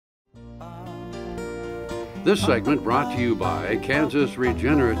This segment brought to you by Kansas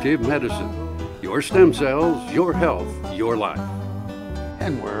Regenerative Medicine. Your stem cells, your health, your life.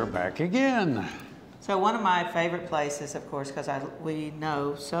 And we're back again. So one of my favorite places, of course, because we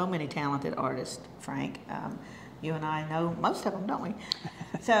know so many talented artists, Frank. You and I know most of them, don't we?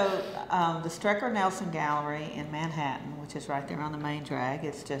 So the Strecker-Nelson Gallery in Manhattan, which is right there on the main drag,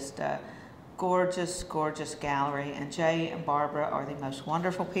 it's just a gorgeous, gorgeous gallery. And Jay and Barbara are the most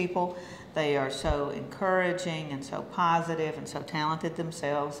wonderful people. They are so encouraging and so positive and so talented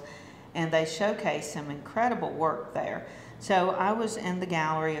themselves. And they showcase some incredible work there. So I was in the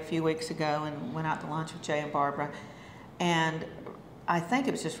gallery a few weeks ago and went out to lunch with Jay and Barbara. And I think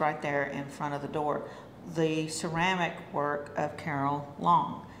it was just right there in front of the door. The ceramic work of Carol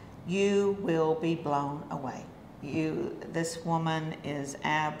Long. You will be blown away. This woman is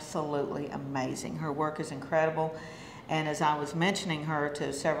absolutely amazing. Her work is incredible. And as I was mentioning her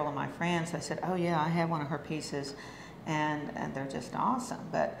to several of my friends, they said, oh yeah, I have one of her pieces. And they're just awesome.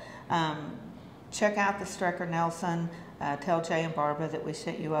 But check out the Strecker-Nelson. Tell Jay and Barbara that we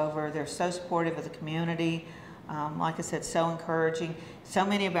sent you over. They're so supportive of the community. Like I said, so encouraging. So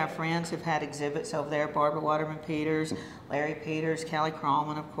many of our friends have had exhibits over there. Barbara Waterman Peters, Larry Peters, Callie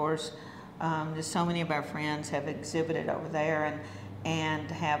Krallman, of course. Just so many of our friends have exhibited over there and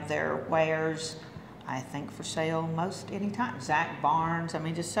have their wares, I think, for sale most any time. Zak Barnes. I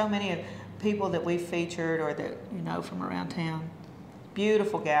mean, just so many of people that we've featured or that you know from around town.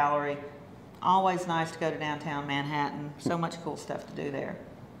 Beautiful gallery. Always nice to go to downtown Manhattan. So much cool stuff to do there.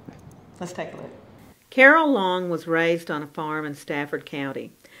 Let's take a look. Carol Long was raised on a farm in Stafford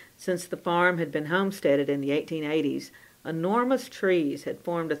County. Since the farm had been homesteaded in the 1880s, enormous trees had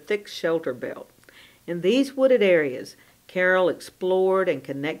formed a thick shelter belt. In these wooded areas, Carol explored and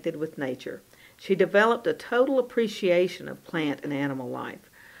connected with nature. She developed a total appreciation of plant and animal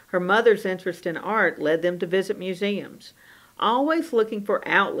life. Her mother's interest in art led them to visit museums. Always looking for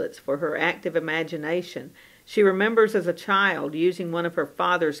outlets for her active imagination, she remembers as a child using one of her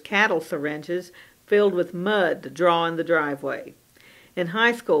father's cattle syringes filled with mud to draw in the driveway. In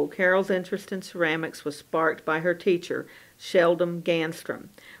high school, Carol's interest in ceramics was sparked by her teacher, Sheldon Ganstrom.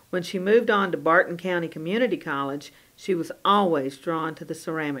 When she moved on to Barton County Community College, she was always drawn to the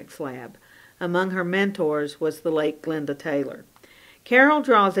ceramics lab. Among her mentors was the late Glenda Taylor. Carol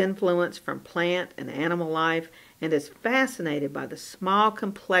draws influence from plant and animal life and is fascinated by the small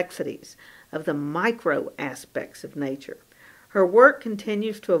complexities of the micro aspects of nature. Her work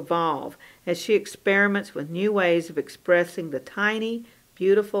continues to evolve as she experiments with new ways of expressing the tiny,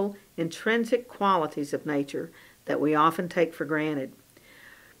 beautiful, intrinsic qualities of nature that we often take for granted.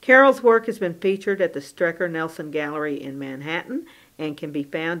 Carol's work has been featured at the Strecker-Nelson Gallery in Manhattan and can be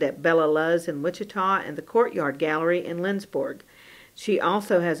found at Bella Luz in Wichita and the Courtyard Gallery in Lindsborg. She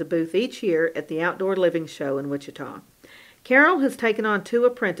also has a booth each year at the Outdoor Living Show in Wichita. Carol has taken on 2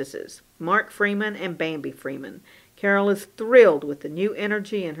 apprentices, Mark Freeman and Bambi Freeman. Carol is thrilled with the new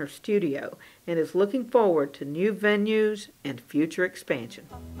energy in her studio and is looking forward to new venues and future expansion.